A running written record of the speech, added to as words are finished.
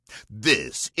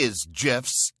This is Jeff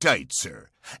Steitzer,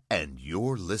 and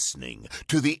you're listening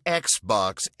to the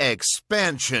Xbox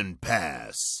Expansion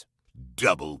Pass.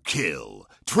 Double kill,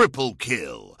 triple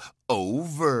kill,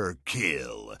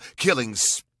 overkill, killing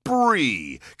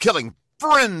spree, killing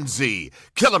frenzy,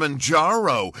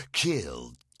 Kilimanjaro,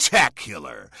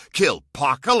 kill-tacular,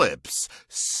 kill-pocalypse,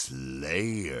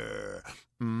 slayer,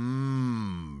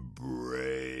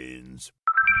 brains.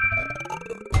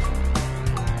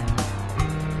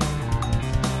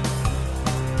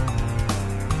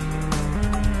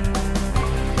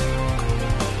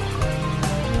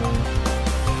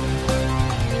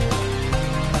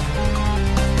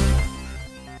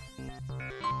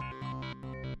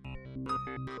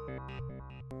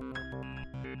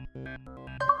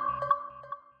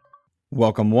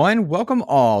 Welcome one, welcome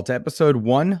all to episode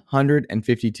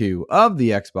 152 of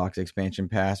the Xbox Expansion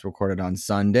Pass, recorded on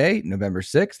Sunday, November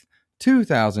 6th,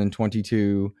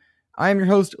 2022. I am your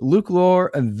host, Luke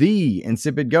Lore, the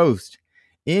Insipid Ghost.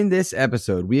 In this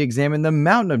episode, we examine the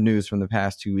mountain of news from the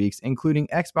past 2 weeks, including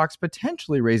Xbox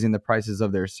potentially raising the prices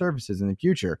of their services in the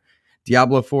future.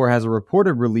 Diablo 4 has a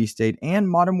reported release date, and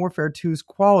Modern Warfare 2's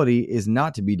quality is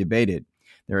not to be debated.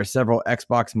 There are several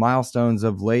Xbox milestones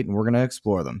of late, and we're going to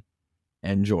explore them.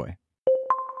 Enjoy.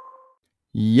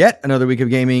 Yet another week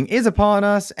of gaming is upon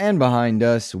us and behind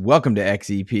us. Welcome to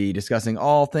XEP, discussing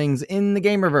all things in the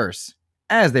gamerverse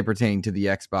as they pertain to the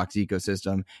Xbox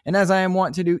ecosystem. And as I am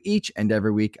wont to do each and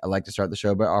every week, I like to start the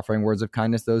show by offering words of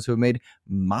kindness to those who have made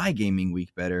my gaming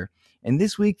week better. And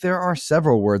this week, there are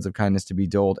several words of kindness to be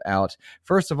doled out.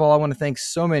 First of all, I want to thank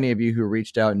so many of you who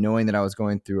reached out knowing that I was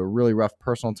going through a really rough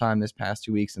personal time this past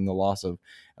 2 weeks and the loss of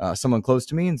someone close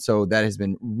to me. And so that has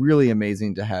been really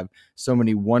amazing to have so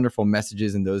many wonderful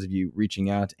messages and those of you reaching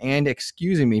out and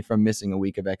excusing me from missing a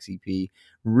week of XEP.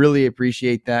 Really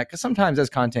appreciate that, because sometimes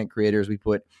as content creators, we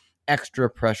put extra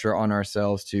pressure on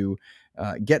ourselves to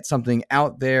get something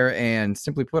out there, and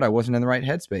simply put, I wasn't in the right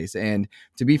headspace. And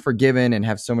to be forgiven and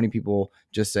have so many people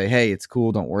just say, hey, it's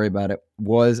cool, don't worry about it,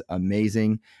 was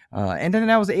amazing. And then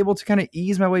I was able to kind of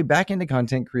ease my way back into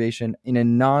content creation in a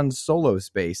non-solo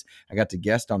space. I got to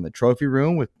guest on the Trophy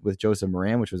Room with Joseph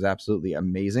Moran, which was absolutely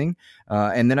amazing.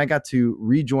 And then I got to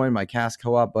rejoin my Cast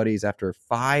Co-op buddies after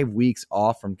 5 weeks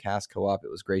off from Cast Co-op. It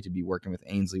was great to be working with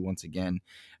Ainsley once again.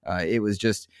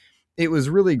 It was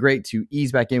really great to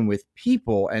ease back in with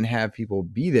people and have people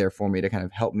be there for me to kind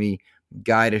of help me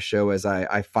guide a show as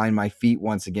I find my feet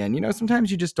once again. You know,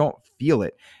 sometimes you just don't feel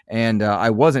it. And I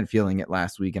wasn't feeling it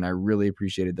last week, and I really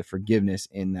appreciated the forgiveness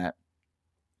in that.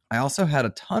 I also had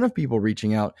a ton of people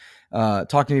reaching out,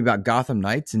 talking to me about Gotham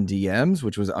Knights and DMs,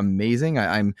 which was amazing.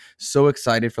 I'm so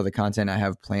excited for the content I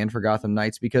have planned for Gotham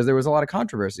Knights, because there was a lot of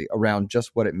controversy around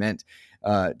just what it meant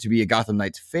to be a Gotham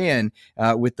Knights fan,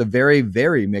 with the very,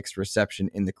 very mixed reception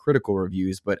in the critical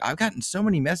reviews. But I've gotten so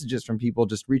many messages from people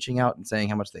just reaching out and saying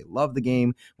how much they love the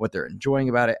game, what they're enjoying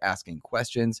about it, asking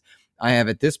questions. I have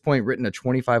at this point written a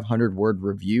 2,500 word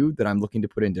review that I'm looking to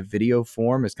put into video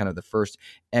form as kind of the first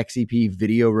XEP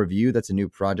video review. That's a new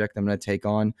project I'm going to take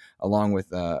on along with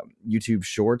YouTube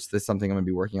Shorts. That's something I'm going to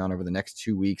be working on over the next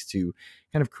 2 weeks to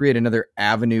kind of create another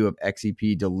avenue of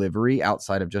XEP delivery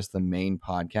outside of just the main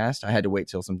podcast. I had to wait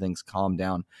till some things calmed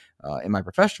down in my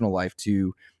professional life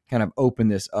to kind of open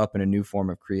this up in a new form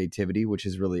of creativity, which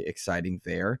is really exciting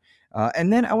there.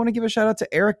 And then I want to give a shout out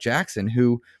to Eric Jackson,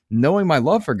 who, knowing my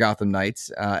love for Gotham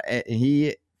Knights,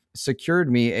 he secured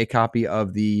me a copy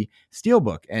of the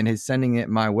Steelbook and is sending it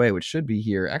my way, which should be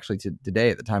here actually today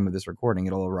at the time of this recording.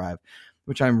 It'll arrive,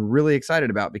 which I'm really excited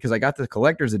about, because I got the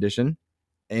collector's edition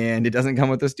and it doesn't come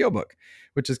with the Steelbook,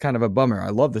 which is kind of a bummer. I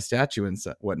love the statue and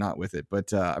whatnot with it,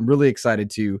 but I'm really excited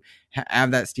to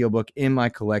have that Steelbook in my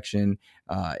collection.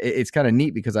 It's kind of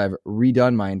neat because I've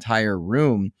redone my entire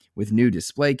room with new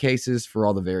display cases for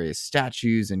all the various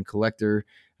statues and collector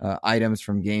items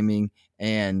from gaming.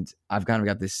 And I've kind of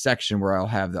got this section where I'll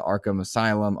have the Arkham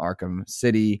Asylum, Arkham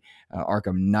City,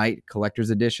 Arkham Knight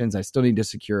collector's editions. I still need to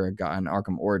secure an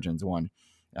Arkham Origins one.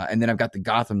 And then I've got the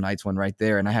Gotham Knights one right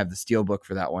there, and I have the Steelbook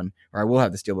for that one, or I will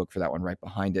have the Steelbook for that one right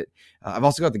behind it. I've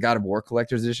also got the God of War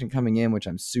Collector's Edition coming in, which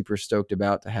I'm super stoked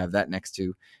about to have that next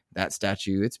to that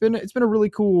statue. It's been a really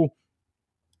cool,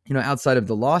 you know, outside of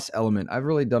the loss element, I've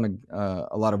really done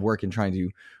a lot of work in trying to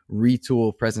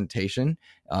retool presentation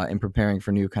and preparing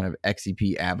for new kind of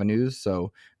XEP avenues.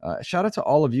 So shout out to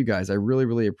all of you guys. I really,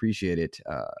 really appreciate it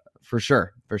for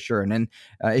sure. And then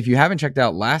if you haven't checked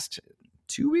out last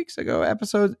 2 weeks ago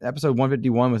episode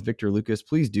 151 with Victor Lucas,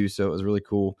 please do so. It was really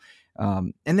cool.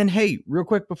 And then, hey, real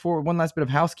quick before, one last bit of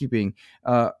housekeeping.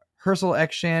 Herschel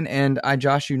Xshan and I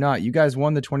Josh You Not. You guys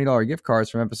won the $20 gift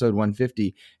cards from episode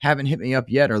 150. Haven't hit me up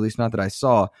yet, or at least not that I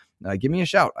saw. Give me a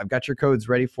shout. I've got your codes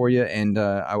ready for you, and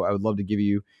I would love to give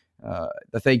you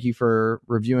the thank you for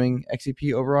reviewing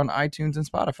XCP over on iTunes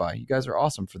and Spotify. You guys are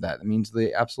awesome for that. It means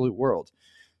the absolute world.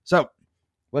 So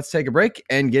let's take a break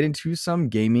and get into some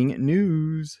gaming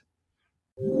news.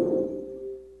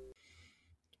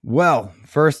 Well,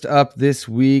 first up this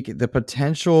week, the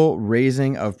potential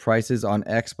raising of prices on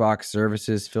Xbox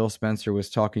services. Phil Spencer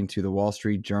was talking to the Wall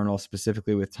Street Journal,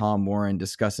 specifically with Tom Warren,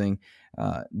 discussing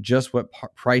just what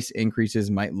price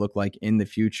increases might look like in the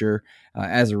future.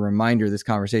 As a reminder, this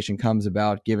conversation comes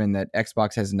about given that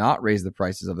Xbox has not raised the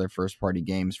prices of their first-party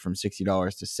games from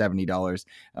 $60 to $70,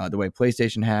 the way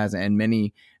PlayStation has, and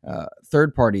many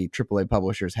third-party AAA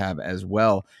publishers have as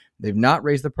well. They've not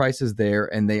raised the prices there,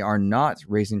 and they are not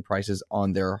raising prices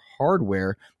on their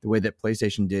hardware the way that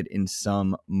PlayStation did in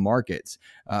some markets.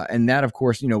 And that, of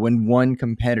course, when one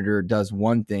competitor does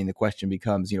one thing, the question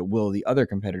becomes, will the other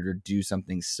competitor do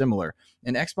something similar?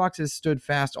 And Xbox has stood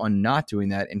fast on not doing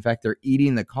that. In fact, they're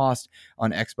eating the cost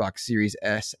on Xbox Series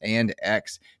S and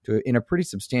X in a pretty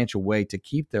substantial way to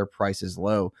keep their prices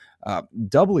low.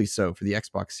 Doubly so for the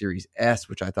Xbox Series S,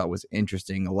 which I thought was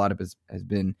interesting. A lot of it has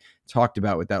been talked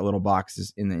about with that little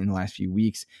box in the last few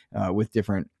weeks, with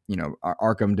different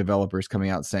Arkham developers coming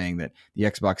out saying that the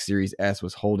Xbox Series S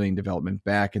was holding development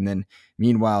back, and then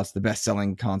meanwhile it's the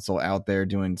best-selling console out there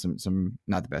doing some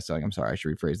not the best-selling, I'm sorry, I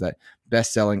should rephrase that,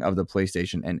 best-selling of the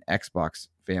PlayStation and Xbox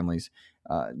families,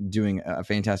 doing a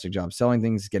fantastic job selling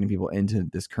things, getting people into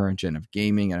this current gen of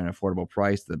gaming at an affordable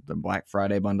price. The Black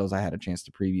Friday bundles, I had a chance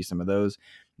to preview some of those.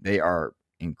 They are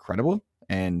incredible.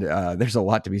 And there's a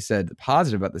lot to be said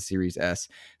positive about the Series S.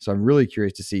 So I'm really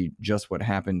curious to see just what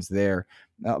happens there.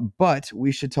 But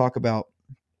we should talk about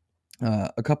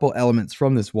a couple elements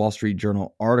from this Wall Street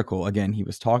Journal article. Again, he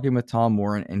was talking with Tom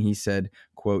Warren, and he said,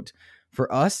 quote,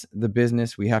 "For us, the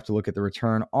business, we have to look at the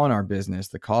return on our business,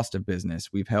 the cost of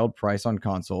business. We've held price on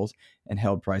consoles and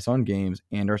held price on games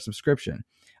and our subscription.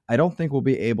 I don't think we'll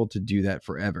be able to do that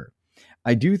forever.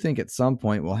 I do think at some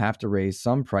point we'll have to raise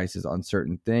some prices on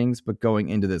certain things, but going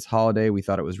into this holiday, we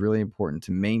thought it was really important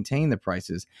to maintain the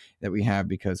prices that we have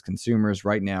because consumers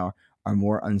right now are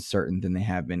more uncertain than they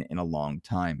have been in a long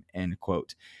time," end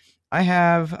quote. I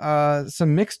have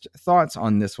some mixed thoughts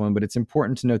on this one, but it's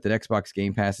important to note that Xbox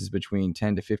Game Pass is between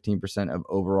 10 to 15% of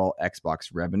overall Xbox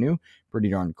revenue. Pretty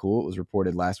darn cool. It was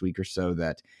reported last week or so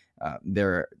that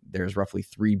there's roughly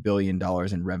 $3 billion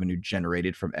in revenue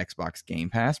generated from Xbox Game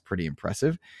Pass. Pretty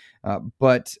impressive.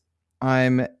 But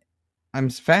I'm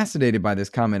fascinated by this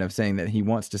comment of saying that he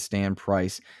wants to stand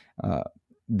price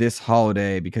this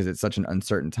holiday because it's such an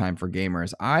uncertain time for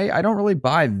gamers. I don't really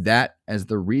buy that as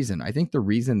the reason. I think the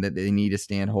reason that they need to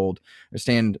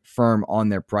stand firm on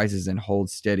their prices and hold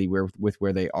steady with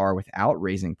where they are without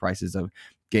raising prices of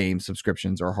game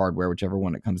subscriptions or hardware, whichever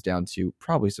one it comes down to,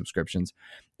 probably subscriptions,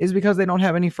 is because they don't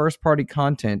have any first-party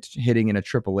content hitting in a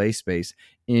AAA space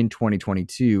in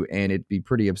 2022, and it'd be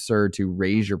pretty absurd to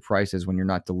raise your prices when you're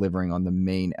not delivering on the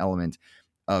main element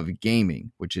of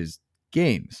gaming, which is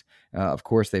games. Of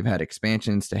course, they've had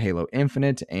expansions to Halo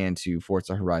Infinite and to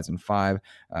Forza Horizon 5.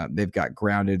 They've got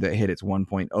Grounded that hit its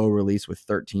 1.0 release with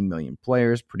 13 million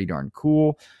players. Pretty darn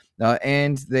cool.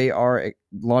 And they are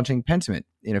launching Pentiment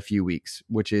in a few weeks,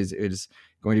 which is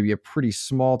going to be a pretty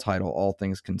small title, all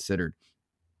things considered.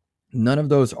 None of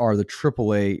those are the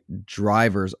AAA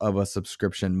drivers of a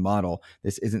subscription model.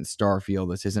 This isn't Starfield.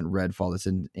 This isn't Redfall. This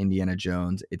isn't Indiana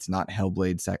Jones. It's not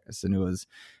Hellblade Senua's,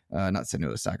 not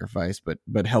Senua's Sacrifice, but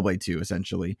Hellblade 2,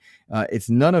 essentially. It's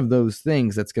none of those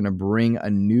things that's going to bring a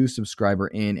new subscriber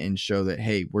in and show that,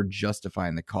 hey, we're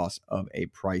justifying the cost of a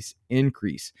price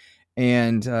increase.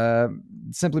 And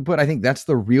simply put, I think that's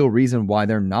the real reason why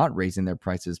they're not raising their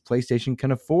prices. PlayStation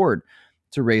can afford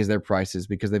to raise their prices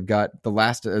because they've got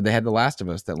they had The Last of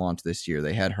Us that launched this year.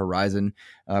 They had Horizon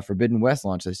Forbidden West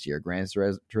launch this year. Gran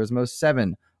Turismo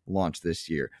 7 launched this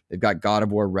year. They've got God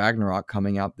of War Ragnarok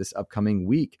coming out this upcoming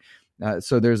week.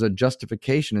 So there's a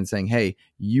justification in saying, hey,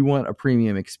 you want a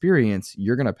premium experience,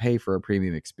 you're going to pay for a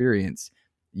premium experience.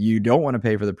 You don't want to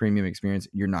pay for the premium experience,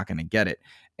 you're not going to get it.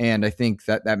 And I think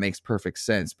that makes perfect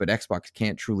sense, but Xbox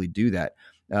can't truly do that.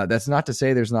 That's not to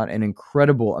say there's not an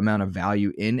incredible amount of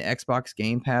value in Xbox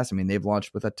Game Pass. I mean, they've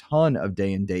launched with a ton of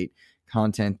day-and-date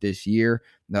content this year,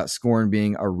 Scorn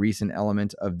being a recent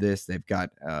element of this. They've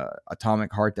got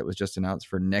Atomic Heart that was just announced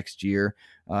for next year,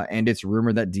 and it's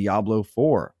rumored that Diablo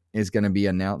 4 is going to be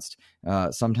announced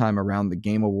sometime around the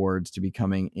Game Awards to be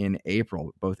coming in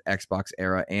April. Both Xbox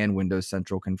Era and Windows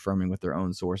Central confirming with their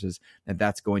own sources that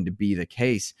that's going to be the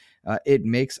case. It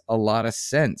makes a lot of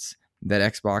sense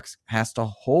that Xbox has to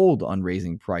hold on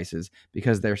raising prices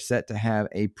because they're set to have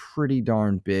a pretty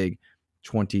darn big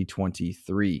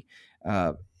 2023.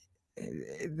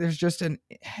 It's just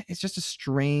a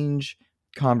strange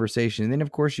conversation. And then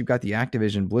of course you've got the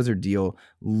Activision Blizzard deal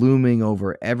looming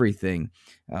over everything,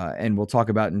 and we'll talk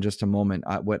about in just a moment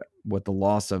what the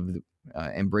loss of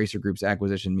Embracer Group's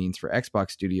acquisition means for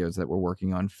Xbox studios that were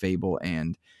working on Fable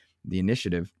and the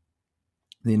Initiative's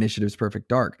Perfect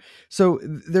Dark. So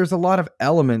there's a lot of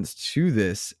elements to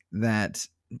this that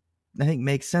I think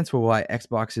makes sense for why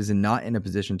Xbox is not in a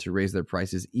position to raise their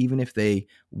prices, even if they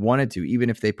wanted to, even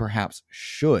if they perhaps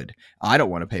should. I don't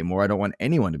want to pay more. I don't want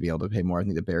anyone to be able to pay more. I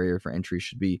think the barrier for entry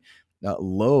should be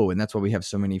low, and that's why we have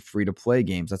so many free-to-play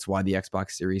games. That's why the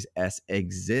Xbox Series S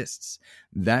exists.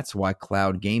 That's why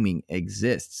cloud gaming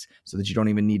exists, so that you don't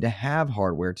even need to have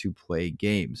hardware to play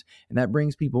games. And that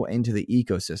brings people into the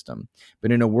ecosystem.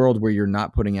 But in a world where you're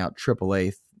not putting out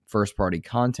AAA first-party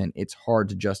content, it's hard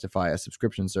to justify a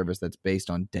subscription service that's based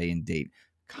on day-and-date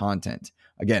content.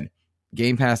 Again,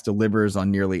 Game Pass delivers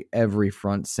on nearly every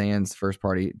front, sans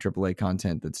first-party AAA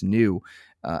content that's new,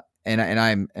 and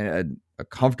I'm a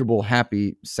comfortable,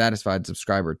 happy, satisfied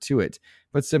subscriber to it.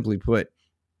 But simply put,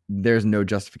 there's no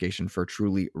justification for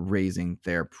truly raising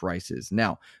their prices.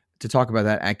 Now, to talk about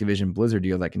that Activision Blizzard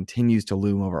deal that continues to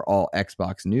loom over all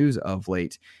Xbox news of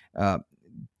late,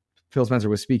 Phil Spencer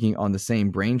was speaking on the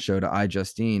same Brain show to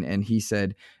iJustine, and he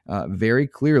said very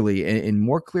clearly, in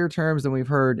more clear terms than we've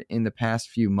heard in the past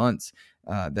few months,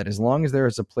 that as long as there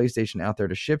is a PlayStation out there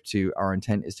to ship to, our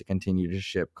intent is to continue to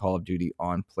ship Call of Duty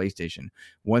on PlayStation.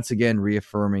 Once again,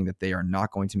 reaffirming that they are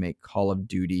not going to make Call of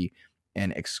Duty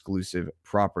an exclusive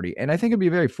property. And I think it'd be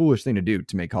a very foolish thing to do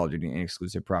to make Call of Duty an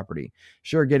exclusive property.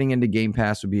 Sure, getting into Game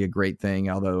Pass would be a great thing,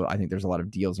 although I think there's a lot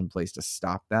of deals in place to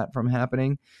stop that from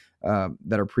happening.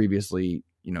 That are previously,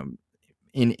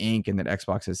 in ink, and that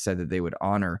Xbox has said that they would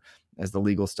honor as the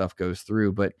legal stuff goes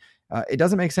through. But it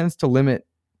doesn't make sense to limit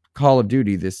Call of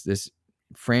Duty, this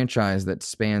franchise that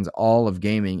spans all of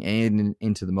gaming and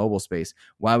into the mobile space.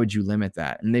 Why would you limit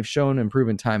that? And they've shown and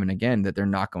proven time and again that they're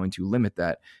not going to limit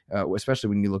that, especially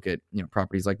when you look at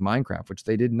properties like Minecraft, which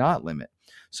they did not limit.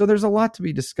 So there's a lot to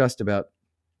be discussed about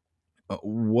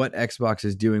what Xbox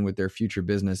is doing with their future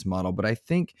business model. But I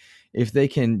think if they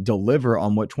can deliver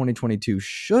on what 2022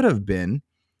 should have been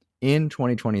in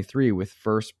 2023 with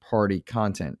first party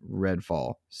content,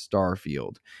 Redfall,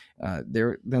 Starfield,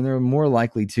 then they're more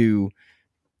likely to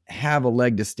have a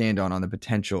leg to stand on the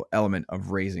potential element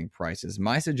of raising prices.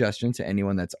 My suggestion to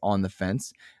anyone that's on the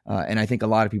fence, and I think a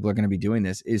lot of people are going to be doing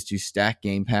this, is to stack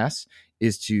Game Pass,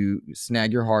 is to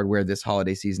snag your hardware this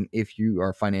holiday season if you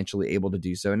are financially able to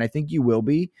do so. And I think you will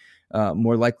be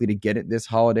more likely to get it this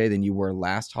holiday than you were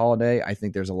last holiday. I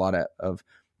think there's a lot of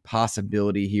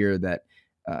possibility here that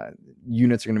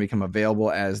units are going to become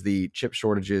available as the chip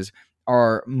shortages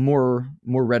are more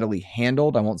readily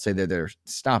handled. I won't say that they're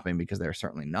stopping, because they're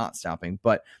certainly not stopping,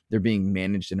 but they're being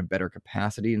managed in a better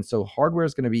capacity. And so hardware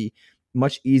is going to be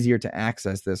much easier to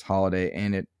access this holiday,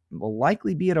 and it will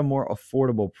likely be at a more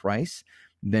affordable price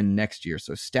than next year.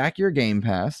 So stack your Game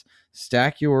Pass,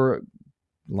 stack your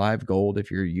Live Gold if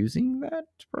you're using that,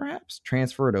 perhaps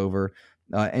transfer it over,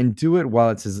 and do it while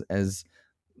it's as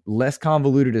less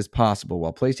convoluted as possible.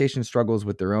 While PlayStation struggles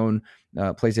with their own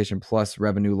PlayStation Plus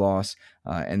revenue loss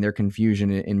and their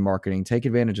confusion in marketing, take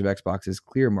advantage of Xbox's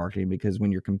clear marketing, because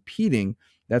when you're competing,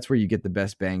 that's where you get the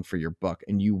best bang for your buck.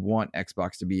 And you want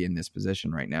Xbox to be in this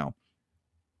position right now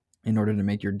in order to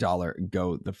make your dollar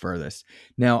go the furthest.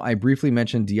 Now, I briefly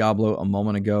mentioned Diablo a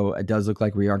moment ago. It does look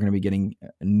like we are going to be getting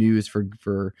news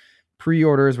for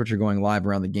pre-orders, which are going live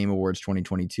around the Game Awards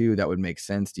 2022. That would make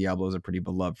sense. Diablo is a pretty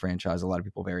beloved franchise. A lot of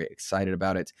people are very excited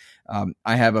about it.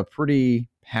 I have a pretty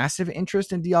passive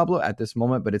interest in Diablo at this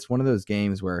moment, but it's one of those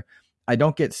games where I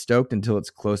don't get stoked until it's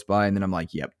close by, and then I'm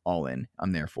like, yep, all in.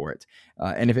 I'm there for it.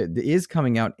 And if it is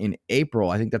coming out in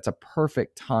April, I think that's a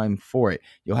perfect time for it.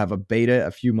 You'll have a beta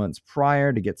a few months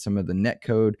prior to get some of the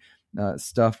netcode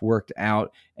stuff worked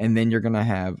out, and then you're going to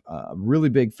have a really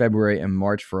big February and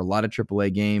March for a lot of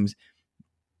AAA games.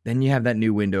 Then you have that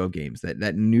new window of games,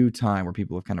 that new time where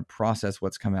people have kind of processed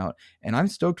what's come out, and I'm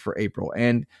stoked for April.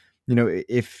 And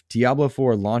if Diablo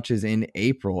 4 launches in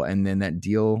April, and then that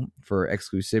deal for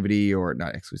exclusivity, or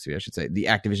not exclusivity, I should say, the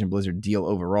Activision Blizzard deal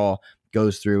overall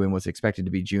goes through in what's expected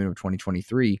to be June of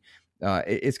 2023,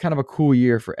 it's kind of a cool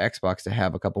year for Xbox to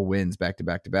have a couple wins back to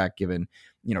back to back, given,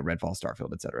 Redfall,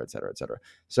 Starfield, et cetera, et cetera, et cetera.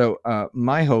 So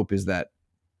my hope is that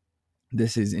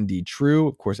this is indeed true.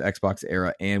 Of course, Xbox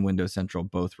Era and Windows Central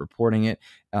both reporting it.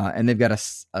 And they've got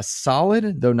a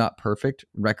solid, though not perfect,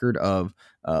 record of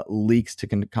leaks to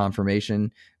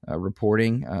confirmation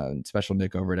reporting. Special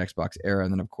Nick over at Xbox Era.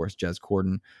 And then, of course, Jez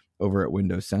Corden over at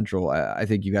Windows Central. I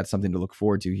think you got something to look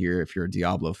forward to here if you're a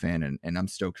Diablo fan, and I'm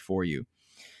stoked for you.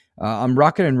 I'm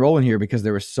rocking and rolling here because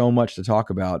there was so much to talk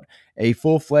about. A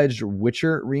full-fledged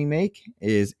Witcher remake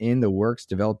is in the works,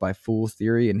 developed by Fool's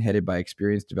Theory and headed by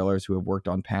experienced developers who have worked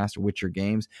on past Witcher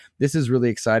games. This is really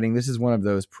exciting. This is one of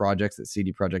those projects that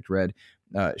CD Projekt Red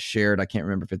shared. I can't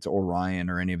remember if it's Orion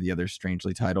or any of the other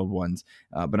strangely titled ones,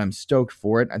 but I'm stoked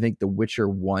for it. I think The Witcher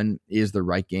 1 is the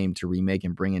right game to remake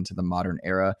and bring into the modern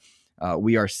era.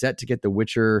 We are set to get The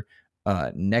Witcher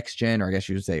next gen, or I guess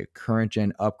you should say current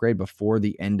gen upgrade before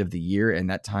the end of the year, and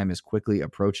that time is quickly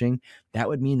approaching. That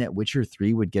would mean that Witcher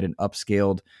 3 would get an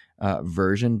upscaled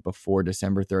version before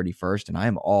December 31st, and I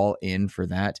am all in for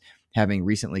that, having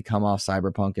recently come off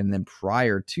Cyberpunk, and then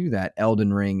prior to that,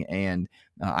 Elden Ring, and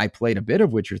I played a bit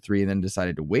of Witcher 3 and then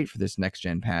decided to wait for this next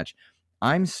gen patch.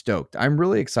 I'm stoked. I'm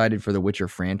really excited for the Witcher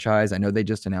franchise. I know they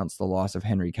just announced the loss of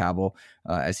Henry Cavill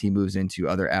as he moves into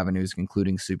other avenues,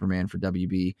 including Superman for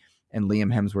WB, and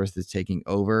Liam Hemsworth is taking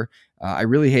over. I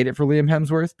really hate it for Liam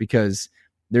Hemsworth because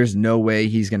there's no way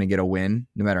he's going to get a win,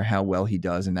 no matter how well he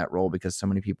does in that role, because so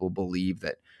many people believe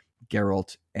that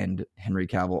Geralt and Henry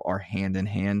Cavill are hand in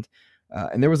hand.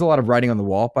 And there was a lot of writing on the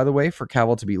wall, by the way, for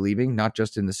Cavill to be leaving, not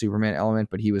just in the Superman element,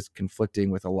 but he was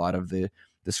conflicting with a lot of the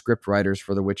script writers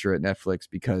for The Witcher at Netflix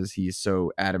because he is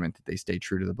so adamant that they stay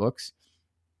true to the books.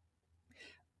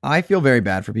 I feel very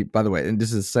bad for people, by the way, and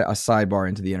this is a sidebar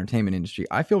into the entertainment industry.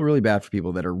 I feel really bad for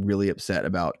people that are really upset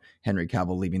about Henry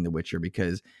Cavill leaving The Witcher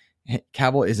because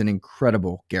Cavill is an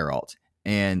incredible Geralt.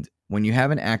 And when you have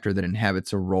an actor that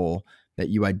inhabits a role that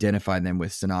you identify them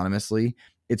with synonymously,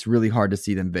 it's really hard to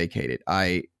see them vacate it.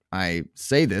 I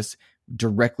say this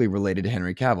directly related to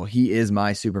Henry Cavill. He is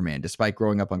my Superman, despite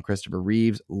growing up on Christopher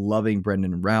Reeves, loving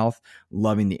Brendan Routh,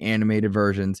 loving the animated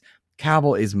versions.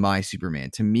 Cavill is my Superman.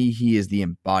 To me, he is the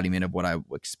embodiment of what I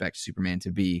would expect Superman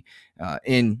to be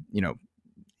in,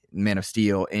 Man of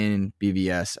Steel, in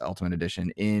BVS Ultimate Edition,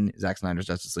 in Zack Snyder's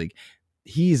Justice League.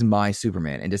 He's my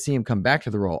Superman. And to see him come back to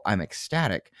the role, I'm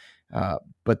ecstatic.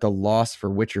 But the loss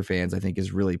for Witcher fans, I think,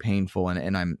 is really painful.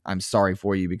 And I'm sorry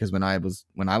for you, because when I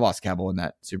lost Cavill in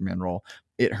that Superman role,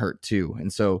 it hurt too.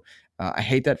 And so I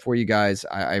hate that for you guys.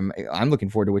 I'm looking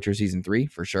forward to Witcher Season 3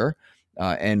 for sure.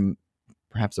 And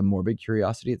perhaps a morbid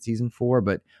curiosity at Season 4,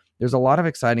 but there's a lot of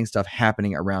exciting stuff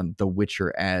happening around The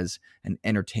Witcher as an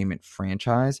entertainment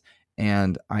franchise.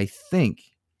 And I think,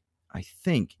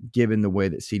 given the way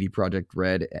that CD Projekt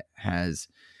Red has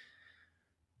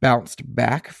bounced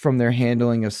back from their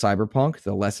handling of Cyberpunk,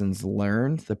 the lessons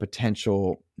learned, the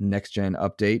potential next-gen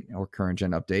update or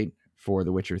current-gen update for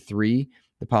The Witcher 3,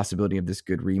 the possibility of this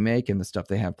good remake, and the stuff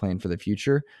they have planned for the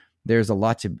future, there's a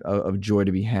lot of joy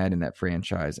to be had in that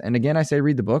franchise. And again, I say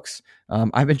read the books.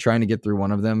 I've been trying to get through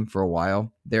one of them for a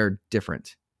while. They're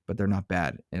different, but they're not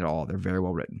bad at all. They're very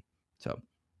well written. So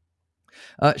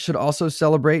should also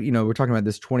celebrate, we're talking about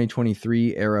this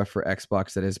 2023 era for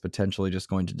Xbox that is potentially just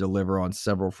going to deliver on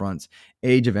several fronts.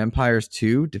 Age of Empires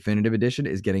 2 Definitive Edition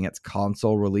is getting its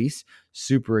console release.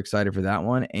 Super excited for that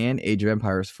one. And Age of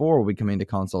Empires 4 will be coming to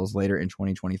consoles later in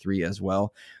 2023 as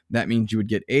well. That means you would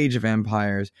get Age of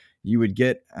Empires, you would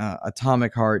get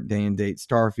Atomic Heart, Day and Date,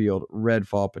 Starfield,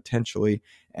 Redfall potentially,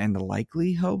 and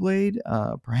likely Hellblade,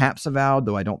 perhaps Avowed,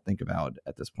 though I don't think Avowed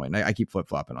at this point. I keep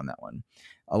flip-flopping on that one.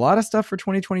 A lot of stuff for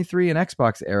 2023 and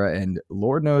Xbox era, and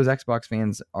Lord knows Xbox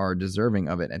fans are deserving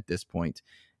of it at this point,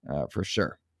 for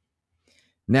sure.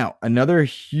 Now, another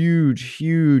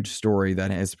huge story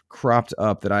that has cropped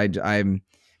up that I'm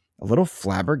a little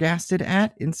flabbergasted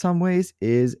at in some ways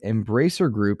is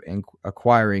Embracer Group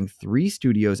acquiring 3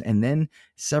 studios and then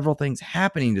several things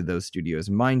happening to those studios.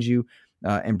 Mind you,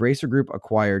 Embracer Group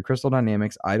acquired Crystal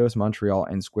Dynamics, Eidos Montreal,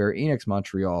 and Square Enix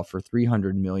Montreal for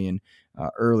 $300 million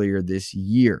earlier this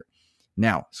year.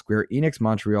 Now, Square Enix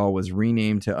Montreal was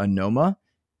renamed to Anoma,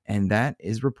 and that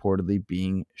is reportedly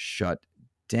being shut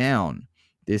down.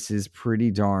 This is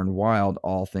pretty darn wild,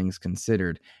 all things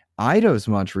considered. Eidos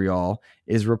Montreal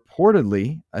is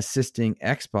reportedly assisting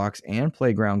Xbox and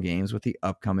Playground Games with the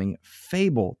upcoming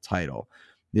Fable title.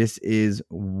 This is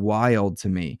wild to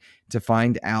me to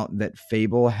find out that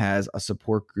Fable has a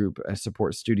support group, a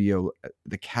support studio,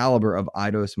 the caliber of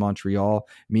Eidos Montreal.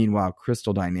 Meanwhile,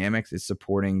 Crystal Dynamics is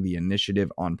supporting the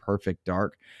initiative on Perfect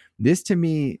Dark. This to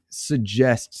me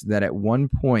suggests that at one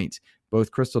point,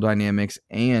 both Crystal Dynamics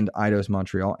and Eidos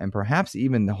Montreal, and perhaps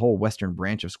even the whole Western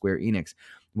branch of Square Enix,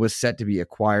 was set to be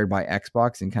acquired by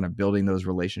Xbox and kind of building those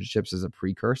relationships as a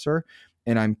precursor.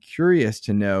 And I'm curious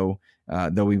to know,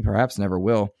 though we perhaps never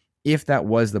will, if that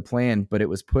was the plan, but it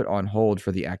was put on hold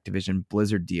for the Activision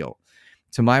Blizzard deal.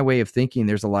 To my way of thinking,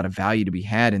 there's a lot of value to be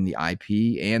had in the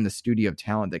IP and the studio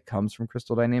talent that comes from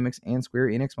Crystal Dynamics and Square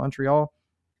Enix Montreal.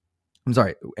 I'm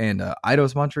sorry, and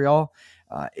Eidos Montreal.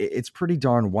 It's pretty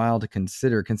darn wild to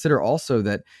consider. Consider also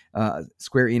that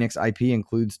Square Enix IP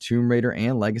includes Tomb Raider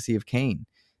and Legacy of Kain.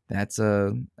 That's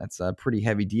a pretty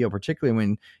heavy deal, particularly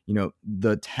when, you know,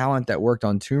 the talent that worked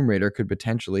on Tomb Raider could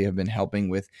potentially have been helping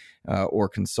with or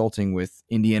consulting with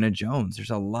Indiana Jones. There's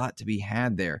a lot to be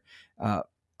had there.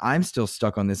 I'm still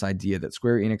stuck on this idea that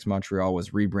Square Enix Montreal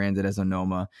was rebranded as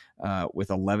Onoma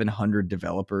with 1,100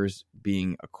 developers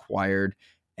being acquired,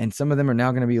 and some of them are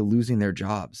now going to be losing their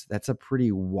jobs. That's a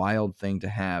pretty wild thing to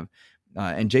have.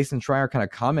 And Jason Schreier kind of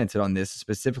commented on this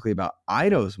specifically about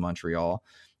Eidos Montreal,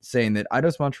 saying that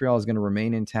Eidos Montreal is going to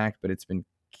remain intact, but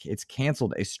it's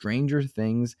canceled a Stranger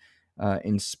Things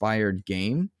inspired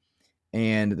game.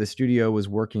 And the studio was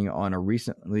working on a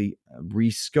recently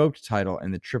rescoped title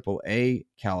in the AAA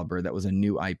caliber that was a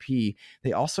new IP.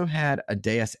 They also had a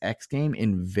Deus Ex game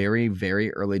in very,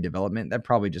 very early development. That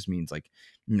probably just means, like,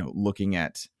 you know, looking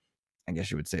at, I guess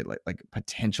you would say, like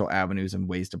potential avenues and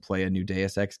ways to play a new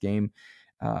Deus Ex game.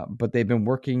 But they've been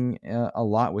working a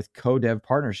lot with co-dev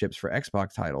partnerships for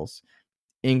Xbox titles,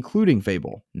 including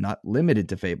Fable, not limited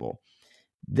to Fable.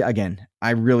 Again, I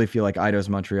really feel like Eidos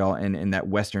Montreal and that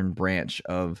Western branch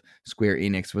of Square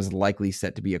Enix was likely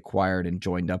set to be acquired and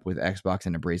joined up with Xbox,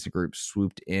 and Embracer Group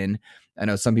swooped in. I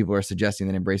know some people are suggesting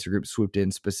that Embracer Group swooped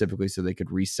in specifically so they could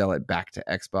resell it back to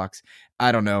Xbox.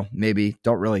 I don't know. Maybe.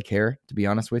 Don't really care, to be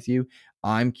honest with you.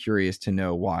 I'm curious to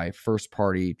know why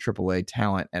first-party AAA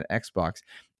talent at Xbox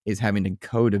is having to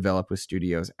co-develop with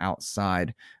studios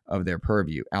outside of their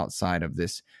purview, outside of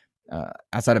this,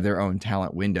 outside of their own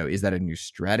talent window. Is that a new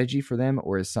strategy for them,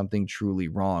 or is something truly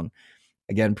wrong?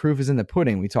 Again, proof is in the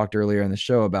pudding. We talked earlier in the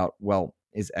show about, well,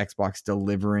 is Xbox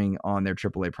delivering on their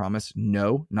AAA promise?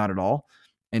 No, not at all.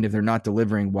 And if they're not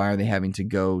delivering, why are they having to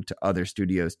go to other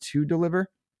studios to deliver?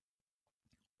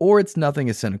 Or it's nothing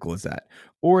as cynical as that.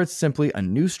 Or it's simply a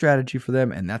new strategy for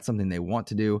them, and that's something they want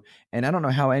to do. And I don't know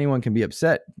how anyone can be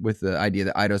upset with the idea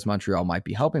that Eidos Montreal might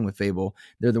be helping with Fable.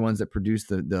 They're the ones that produced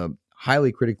the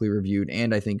highly critically reviewed,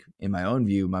 and I think in my own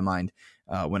view, my mind,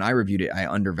 when I reviewed it, I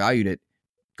undervalued it,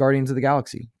 Guardians of the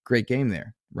Galaxy. Great game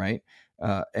there, right?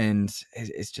 And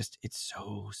it's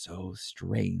so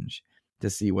strange to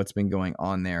see what's been going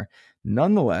on there.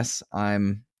 Nonetheless,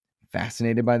 I'm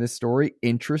fascinated by this story,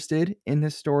 interested in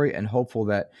this story, and hopeful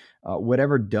that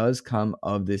whatever does come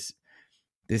of this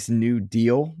new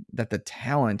deal, that the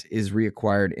talent is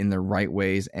reacquired in the right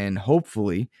ways and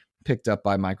hopefully picked up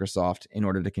by Microsoft in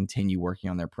order to continue working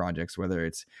on their projects, whether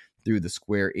it's through the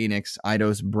Square Enix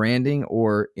Eidos branding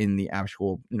or in the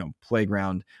actual,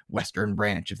 Playground Western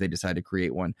branch if they decide to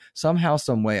create one. Somehow,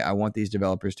 some way, I want these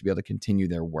developers to be able to continue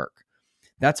their work.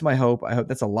 That's my hope. I hope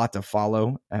that's a lot to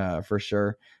follow for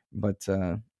sure. But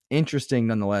interesting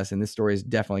nonetheless, and this story is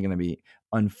definitely going to be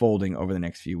unfolding over the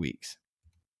next few weeks.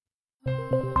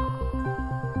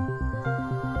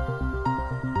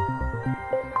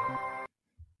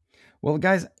 Well,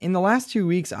 guys, in the last 2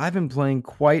 weeks, I've been playing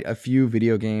quite a few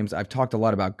video games. I've talked a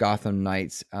lot about Gotham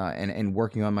Knights and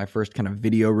working on my first kind of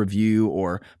video review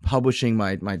or publishing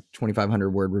my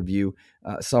 2,500 word review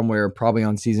somewhere, probably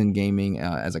on Seasoned Gaming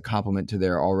as a complement to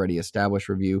their already established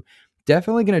review.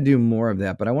 Definitely going to do more of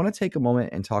that, but I want to take a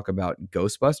moment and talk about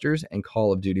Ghostbusters and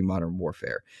Call of Duty Modern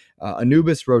Warfare.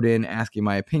 Anubis wrote in asking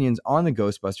my opinions on the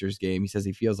Ghostbusters game. He says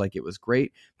he feels like it was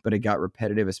great, but it got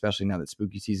repetitive, especially now that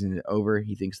spooky season is over.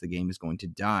 He thinks the game is going to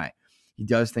die. He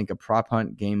does think a prop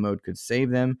hunt game mode could save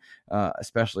them,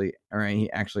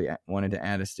 he actually wanted to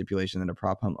add a stipulation that a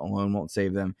prop hunt alone won't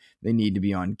save them. They need to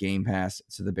be on Game Pass,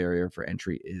 so the barrier for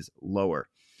entry is lower.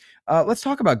 Let's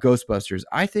talk about Ghostbusters.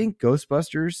 I think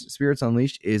Ghostbusters Spirits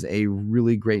Unleashed is a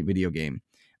really great video game.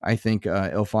 I think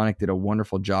IllFonic did a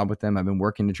wonderful job with them. I've been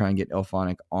working to try and get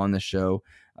IllFonic on the show.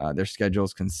 Their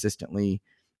schedule's consistently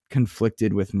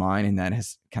conflicted with mine, and that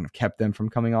has kind of kept them from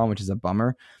coming on, which is a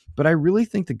bummer. But I really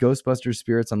think the Ghostbusters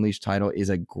Spirits Unleashed title is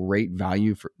a great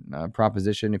value for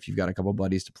proposition if you've got a couple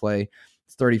buddies to play.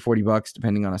 It's $30-$40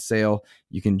 depending on a sale.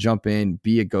 You can jump in,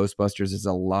 be a Ghostbusters. There's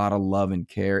a lot of love and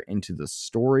care into the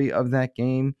story of that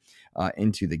game,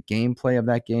 into the gameplay of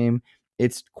that game.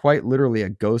 It's quite literally a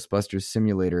Ghostbusters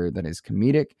simulator that is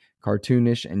comedic,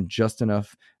 cartoonish, and just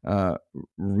enough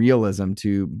realism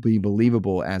to be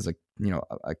believable as a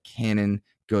canon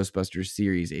Ghostbusters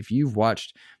series. If you've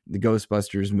watched the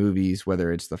Ghostbusters movies,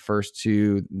 whether it's the first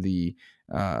two, the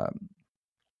kind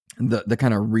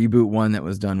of reboot one that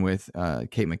was done with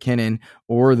Kate McKinnon,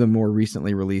 or the more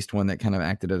recently released one that kind of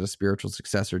acted as a spiritual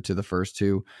successor to the first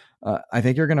two, I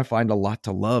think you're going to find a lot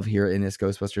to love here in this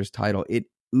Ghostbusters title. It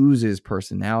oozes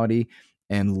personality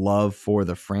and love for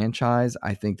the franchise.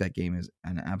 I think that game is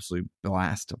an absolute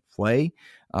blast to play.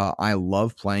 I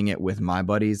love playing it with my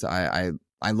buddies.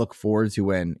 I look forward to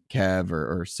when Kev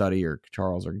or Suddy or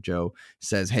Charles or Joe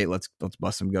says, "Hey, let's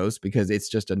bust some ghosts," because it's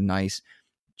just a nice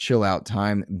chill out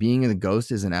time. Being in the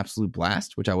Ghost is an absolute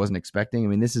blast, which I wasn't expecting. I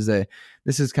mean, this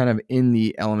is kind of in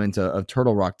the element of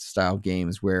Turtle Rock style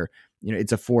games where,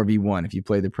 it's a 4v1. If you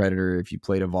play the Predator, if you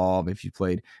played Evolve, if you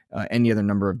played any other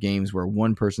number of games where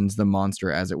one person's the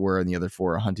monster, as it were, and the other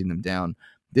four are hunting them down,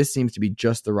 this seems to be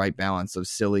just the right balance of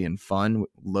silly and fun,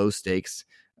 low stakes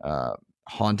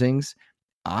hauntings.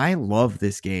 I love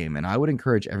this game, and I would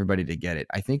encourage everybody to get it.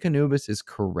 I think Anubis is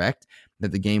correct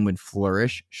that the game would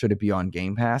flourish should it be on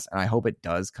Game Pass, and I hope it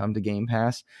does come to Game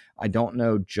Pass. I don't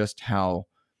know just how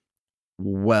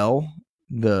well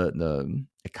the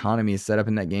economy is set up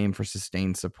in that game for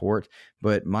sustained support,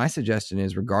 but my suggestion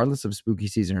is, regardless of spooky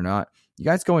season or not, you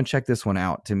guys go and check this one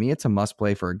out. To me, it's a must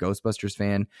play for a Ghostbusters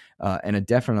fan, and a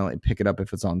definitely pick it up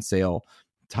if it's on sale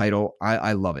title.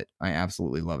 I love it. I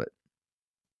absolutely love it.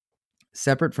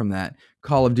 Separate from that,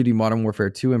 Call of Duty Modern Warfare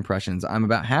 2 impressions. I'm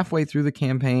about halfway through the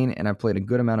campaign, and I've played a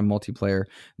good amount of multiplayer,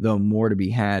 though more to be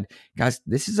had. Guys,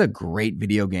 this is a great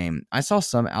video game. I saw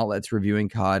some outlets reviewing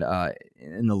COD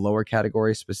in the lower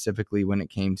category, specifically when it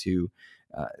came to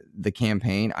the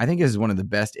campaign. I think this is one of the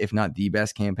best, if not the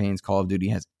best, campaigns Call of Duty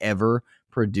has ever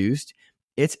produced.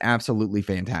 It's absolutely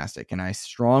fantastic, and I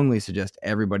strongly suggest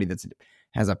everybody that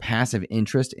has a passive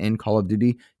interest in Call of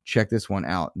Duty, check this one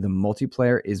out. The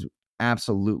multiplayer is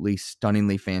absolutely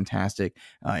stunningly fantastic.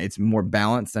 It's more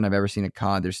balanced than I've ever seen a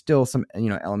COD. There's still some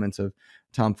elements of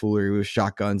tomfoolery with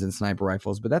shotguns and sniper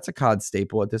rifles, but that's a COD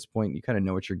staple at this point. You kind of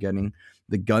know what you're getting.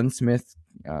 The gunsmith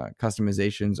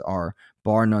customizations are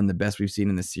bar none the best we've seen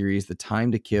in the series. The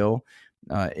time to kill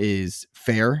is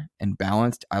fair and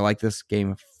balanced. I like this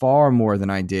game far more than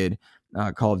I did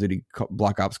Call of Duty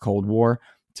Black Ops Cold War.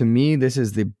 To me, this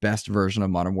is the best version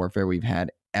of Modern Warfare we've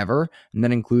had ever, and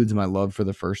that includes my love for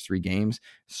the first three games.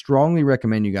 Strongly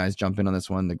recommend you guys jump in on this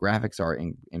one. The graphics are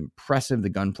impressive. The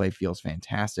gunplay feels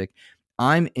fantastic.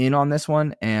 I'm in on this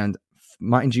one, and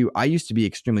mind you, I used to be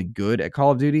extremely good at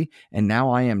Call of Duty, and now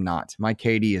I am not. My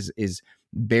KD is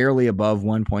barely above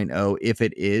 1.0, if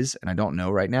it is, and I don't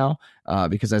know right now,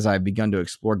 because as I've begun to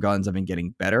explore guns, I've been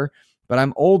getting better, but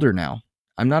I'm older now.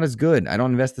 I'm not as good. I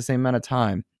don't invest the same amount of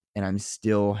time, and I'm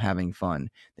still having fun.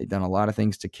 They've done a lot of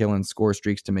things to kill and score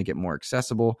streaks to make it more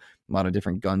accessible, a lot of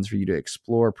different guns for you to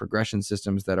explore, progression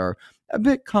systems that are a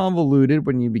bit convoluted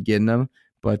when you begin them,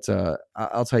 but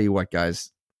I'll tell you what,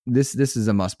 guys, this is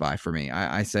a must-buy for me.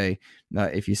 I say,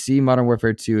 if you see Modern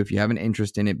Warfare 2, if you have an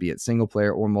interest in it, be it single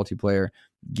player or multiplayer,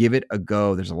 give it a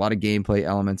go. There's a lot of gameplay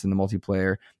elements in the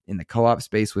multiplayer, in the co-op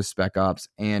space with Spec Ops,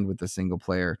 and with the single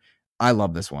player. I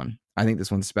love this one. I think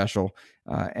this one's special,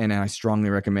 and I strongly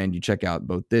recommend you check out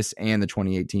both this and the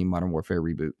 2018 Modern Warfare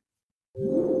reboot.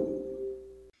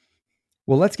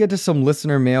 Well, let's get to some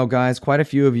listener mail, guys. Quite a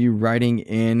few of you writing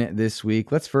in this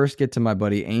week. Let's first get to my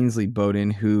buddy Ainsley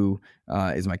Bowden, who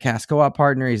is my cast co-op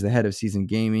partner. He's the head of Season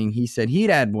Gaming. He said he'd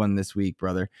add one this week,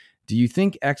 brother. Do you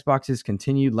think Xbox's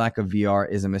continued lack of VR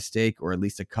is a mistake or at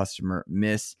least a customer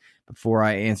miss? Before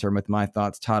I answer him with my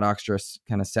thoughts, Todd Oxtra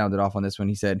kind of sounded off on this one.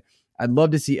 He said, I'd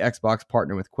love to see Xbox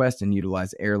partner with Quest and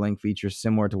utilize AirLink features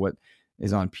similar to what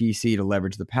is on PC to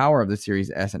leverage the power of the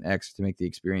Series S and X to make the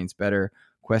experience better.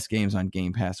 Quest games on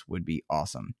Game Pass would be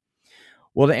awesome.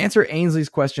 Well, to answer Ainsley's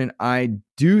question, I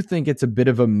do think it's a bit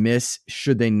of a miss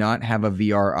should they not have a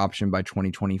VR option by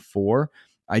 2024.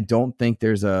 I don't think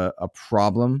there's a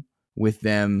problem with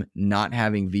them not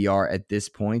having VR at this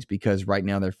point, because right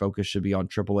now their focus should be on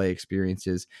AAA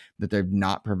experiences that they've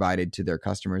not provided to their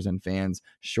customers and fans,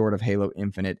 short of Halo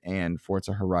Infinite and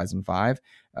Forza Horizon 5.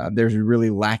 There's really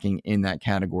lacking in that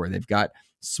category. They've got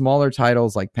smaller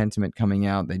titles like Pentiment coming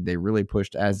out. They really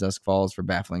pushed As Dusk Falls for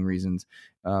baffling reasons.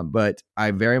 But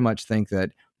I very much think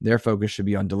that Their focus should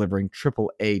be on delivering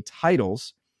AAA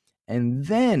titles, and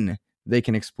then they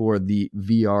can explore the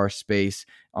VR space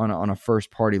on a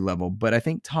first-party level. But I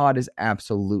think Todd is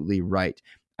absolutely right.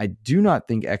 I do not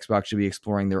think Xbox should be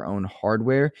exploring their own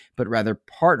hardware, but rather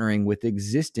partnering with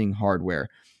existing hardware.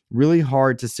 Really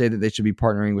hard to say that they should be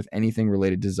partnering with anything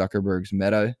related to Zuckerberg's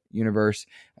Meta universe.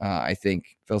 I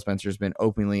think Phil Spencer has been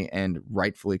openly and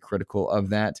rightfully critical of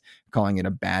that, calling it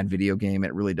a bad video game.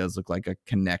 It really does look like a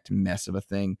Kinect mess of a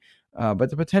thing. But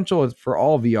the potential for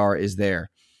all VR is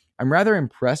there. I'm rather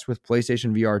impressed with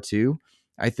PlayStation VR 2.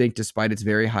 I think despite its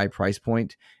very high price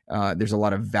point, there's a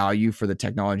lot of value for the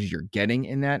technology you're getting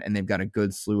in that, and they've got a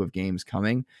good slew of games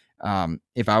coming.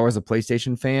 If I was a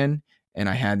PlayStation fan and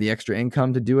I had the extra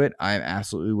income to do it, I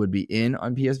absolutely would be in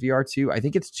on PSVR 2. I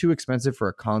think it's too expensive for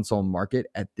a console market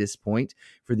at this point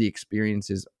for the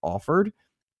experiences offered,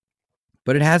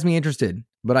 but it has me interested.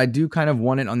 But I do kind of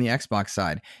want it on the Xbox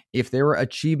side. If there were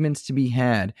achievements to be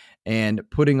had and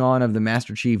putting on of the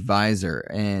Master Chief visor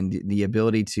and the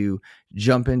ability to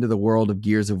jump into the world of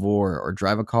Gears of War or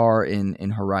drive a car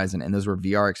in Horizon, and those were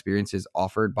VR experiences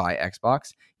offered by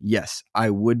Xbox, yes,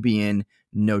 I would be in,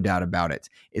 no doubt about it.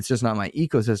 It's just not my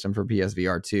ecosystem for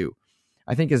PSVR 2.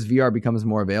 I think as VR becomes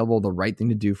more available, the right thing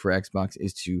to do for Xbox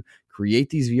is to create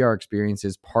these VR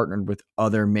experiences partnered with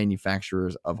other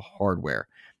manufacturers of hardware.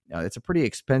 Now, it's a pretty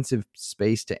expensive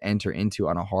space to enter into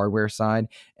on a hardware side,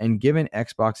 and given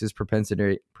Xbox's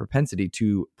propensity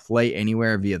to play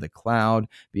anywhere via the cloud,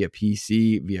 via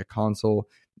PC, via console,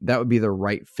 that would be the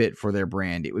right fit for their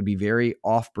brand. It would be very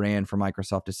off-brand for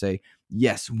Microsoft to say,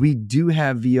 yes, we do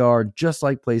have VR just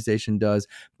like PlayStation does,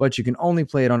 but you can only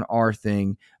play it on our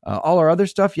thing. All our other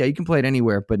stuff, yeah, you can play it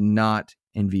anywhere, but not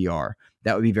in VR.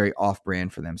 That would be very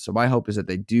off-brand for them. So my hope is that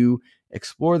they do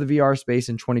explore the VR space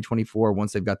in 2024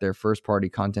 once they've got their first-party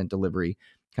content delivery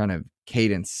kind of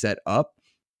cadence set up,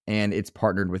 and it's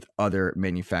partnered with other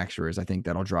manufacturers. I think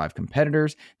that'll drive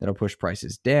competitors, that'll push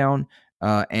prices down,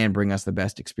 and bring us the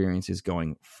best experiences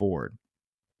going forward.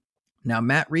 Now,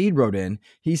 Matt Reed wrote in,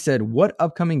 he said, what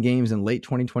upcoming games in late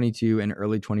 2022 and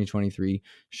early 2023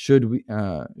 should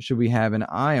we have an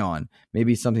eye on?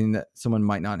 Maybe something that someone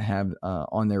might not have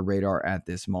on their radar at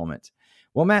this moment.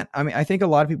 Well, Matt, I think a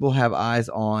lot of people have eyes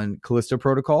on Callisto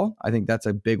Protocol. I think that's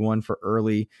a big one for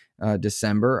early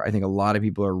December. I think a lot of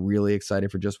people are really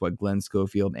excited for just what Glenn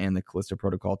Schofield and the Callisto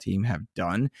Protocol team have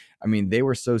done. They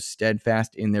were so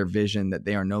steadfast in their vision that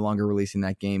they are no longer releasing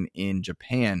that game in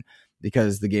Japan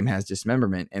because the game has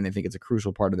dismemberment and they think it's a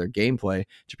crucial part of their gameplay.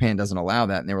 Japan doesn't allow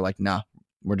that. And they were like, nah,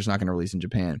 we're just not going to release in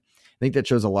Japan. I think that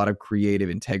shows a lot of creative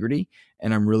integrity,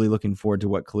 and I'm really looking forward to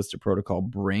what Callisto Protocol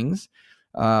brings.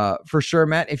 For sure,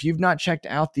 Matt, if you've not checked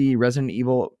out the Resident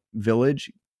Evil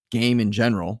Village game in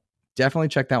general, definitely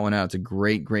check that one out. It's a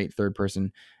great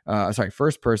first-person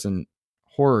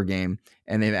horror game,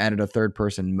 and they've added a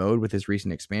third-person mode with this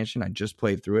recent expansion. I just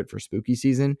played through it for spooky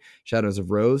season, Shadows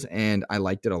of Rose, and I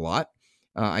liked it a lot.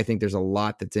 I think there's a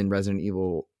lot that's in Resident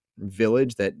Evil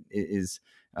Village that is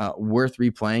worth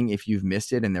replaying if you've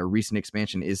missed it, and their recent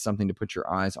expansion is something to put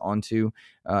your eyes onto.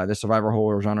 The survival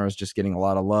horror genre is just getting a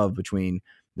lot of love between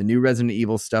the new Resident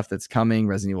Evil stuff that's coming,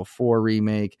 Resident Evil 4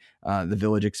 remake, the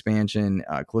Village expansion,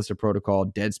 Callisto Protocol,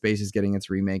 Dead Space is getting its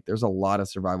remake. There's a lot of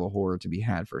survival horror to be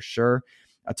had for sure.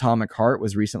 Atomic Heart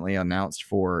was recently announced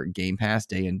for Game Pass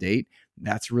day and date.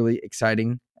 That's really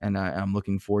exciting, and I'm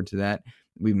looking forward to that.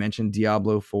 We mentioned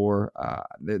Diablo 4.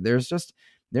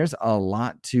 There's a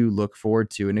lot to look forward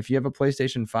to. And if you have a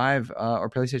PlayStation 5 or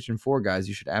PlayStation 4, guys,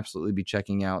 you should absolutely be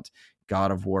checking out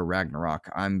God of War Ragnarok.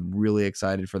 I'm really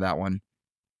excited for that one.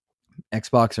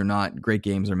 Xbox or not, great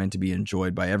games are meant to be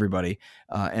enjoyed by everybody.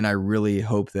 And I really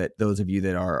hope that those of you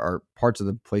that are parts of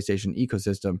the PlayStation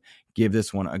ecosystem give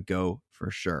this one a go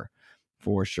for sure.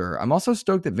 For sure. I'm also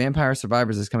stoked that Vampire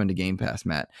Survivors is coming to Game Pass,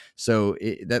 Matt. So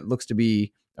that looks to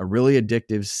be a really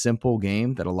addictive, simple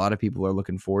game that a lot of people are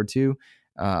looking forward to.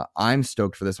 I'm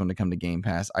stoked for this one to come to Game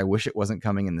Pass. I wish it wasn't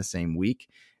coming in the same week.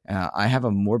 I have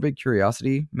a morbid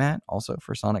curiosity, Matt, also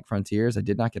for Sonic Frontiers. I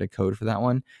did not get a code for that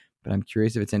one, but I'm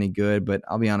curious if it's any good. But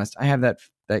I'll be honest, I have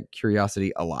that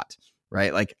curiosity a lot,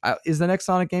 right? Like, is the next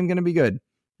Sonic game going to be good?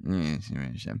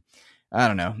 I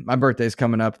don't know. My birthday's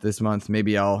coming up this month.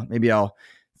 Maybe I'll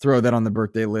throw that on the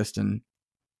birthday list and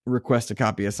request a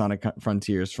copy of Sonic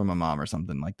Frontiers from my mom or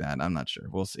something like that. I'm not sure.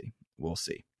 We'll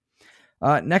see.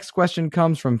 Next question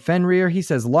comes from Fenrir. He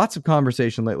says, lots of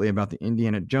conversation lately about the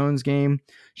Indiana Jones game.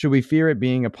 Should we fear it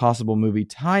being a possible movie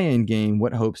tie-in game?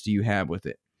 What hopes do you have with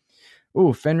it?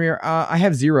 Oh, Fenrir, I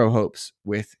have zero hopes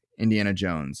with Indiana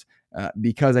Jones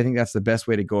because I think that's the best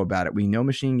way to go about it. We know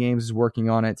Machine Games is working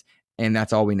on it, and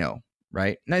that's all we know.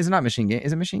 right? No, it's not Machine Game.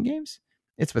 Is it Machine Games?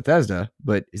 It's Bethesda,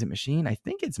 but is it Machine? I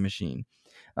think it's Machine.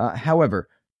 However,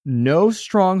 no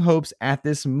strong hopes at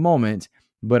this moment,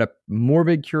 but a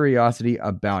morbid curiosity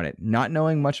about it. Not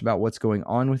knowing much about what's going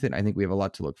on with it, I think we have a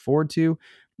lot to look forward to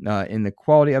in the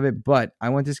quality of it, but I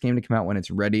want this game to come out when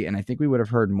it's ready, and I think we would have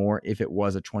heard more if it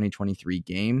was a 2023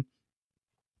 game.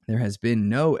 There has been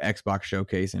no Xbox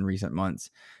showcase in recent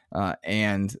months,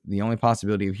 and the only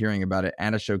possibility of hearing about it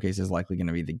at a showcase is likely going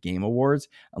to be the Game Awards,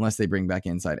 unless they bring back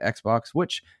Inside Xbox,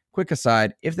 which, quick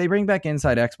aside, if they bring back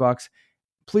Inside Xbox,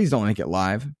 please don't make it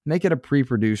live. Make it a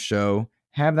pre-produced show.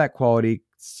 Have that quality,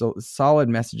 solid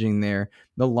messaging there.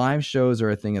 The live shows are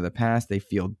a thing of the past. They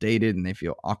feel dated and they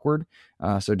feel awkward.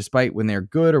 So despite when they're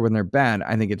good or when they're bad,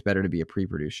 I think it's better to be a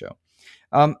pre-produced show.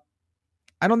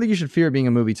 I don't think you should fear it being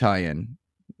a movie tie-in.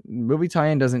 Movie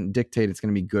tie-in doesn't dictate it's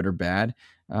going to be good or bad.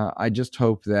 I just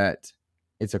hope that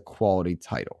it's a quality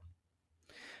title.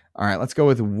 All right, let's go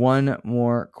with one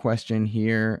more question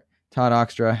here. Todd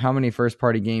Oxtra, how many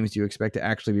first-party games do you expect to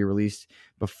actually be released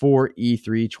before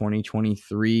E3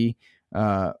 2023?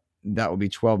 That will be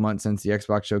 12 months since the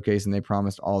Xbox showcase, and they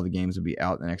promised all the games would be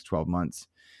out in the next 12 months.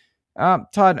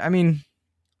 Todd, I mean,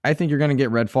 I think you're going to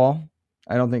get Redfall.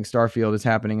 I don't think Starfield is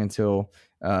happening until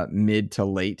mid to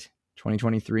late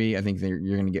 2023. I think you're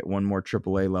going to get one more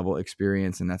AAA level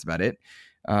experience, and that's about it.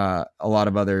 A lot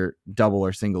of other double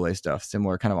or single A stuff,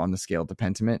 similar kind of on the scale to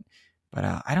Pentiment. But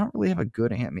I don't really have a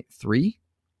good answer.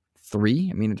 Three?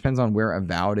 I mean, it depends on where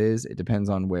Avowed is. It depends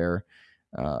on where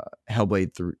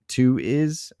Hellblade 2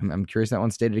 is. I'm curious. That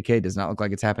one, State of Decay, does not look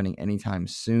like it's happening anytime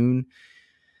soon.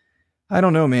 I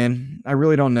don't know, man. I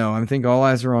really don't know. I think all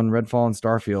eyes are on Redfall and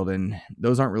Starfield, and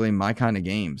those aren't really my kind of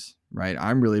games, right?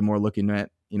 I'm really more looking at,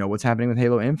 what's happening with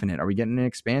Halo Infinite. Are we getting an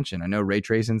expansion? I know Ray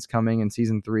Tracing's coming in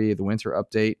Season 3. The winter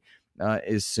update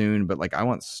is soon, but I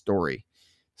want story.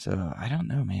 So I don't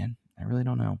know, man. I really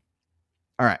don't know.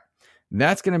 All right.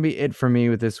 That's going to be it for me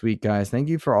with this week, guys. Thank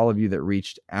you for all of you that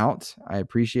reached out. I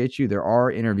appreciate you. There are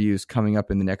interviews coming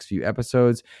up in the next few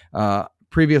episodes.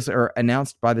 Previously, or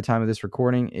announced by the time of this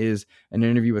recording, is an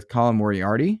interview with Colin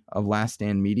Moriarty of Last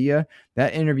Stand Media.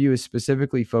 That interview is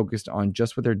specifically focused on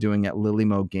just what they're doing at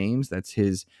Lilymo Games. That's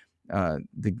his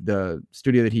the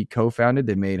studio that he co-founded.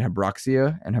 They made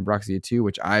Habroxia and Habroxia 2,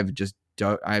 which I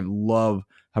love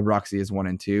Habroxia's 1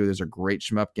 and 2. Those are great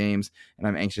shmup games, and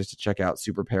I'm anxious to check out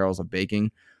Super Perils of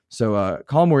Baking. So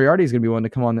Colin Moriarty is going to be one to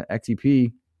come on the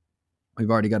XEP. We've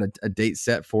already got a date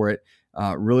set for it.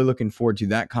 Really looking forward to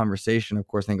that conversation. Of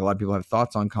course, I think a lot of people have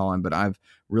thoughts on Colin, but I've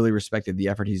really respected the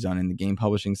effort he's done in the game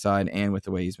publishing side and with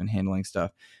the way he's been handling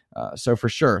stuff. So for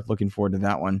sure, looking forward to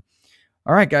that one.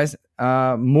 All right, guys,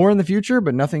 more in the future,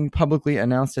 but nothing publicly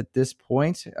announced at this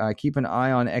point. Keep an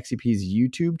eye on XEP's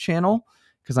YouTube channel,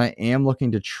 because I am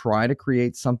looking to try to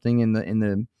create something in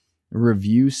the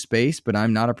review space, but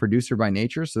I'm not a producer by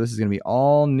nature, so this is going to be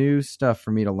all new stuff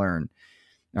for me to learn.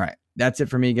 All right, that's it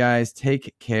for me, guys.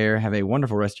 Take care. Have a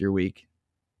wonderful rest of your week.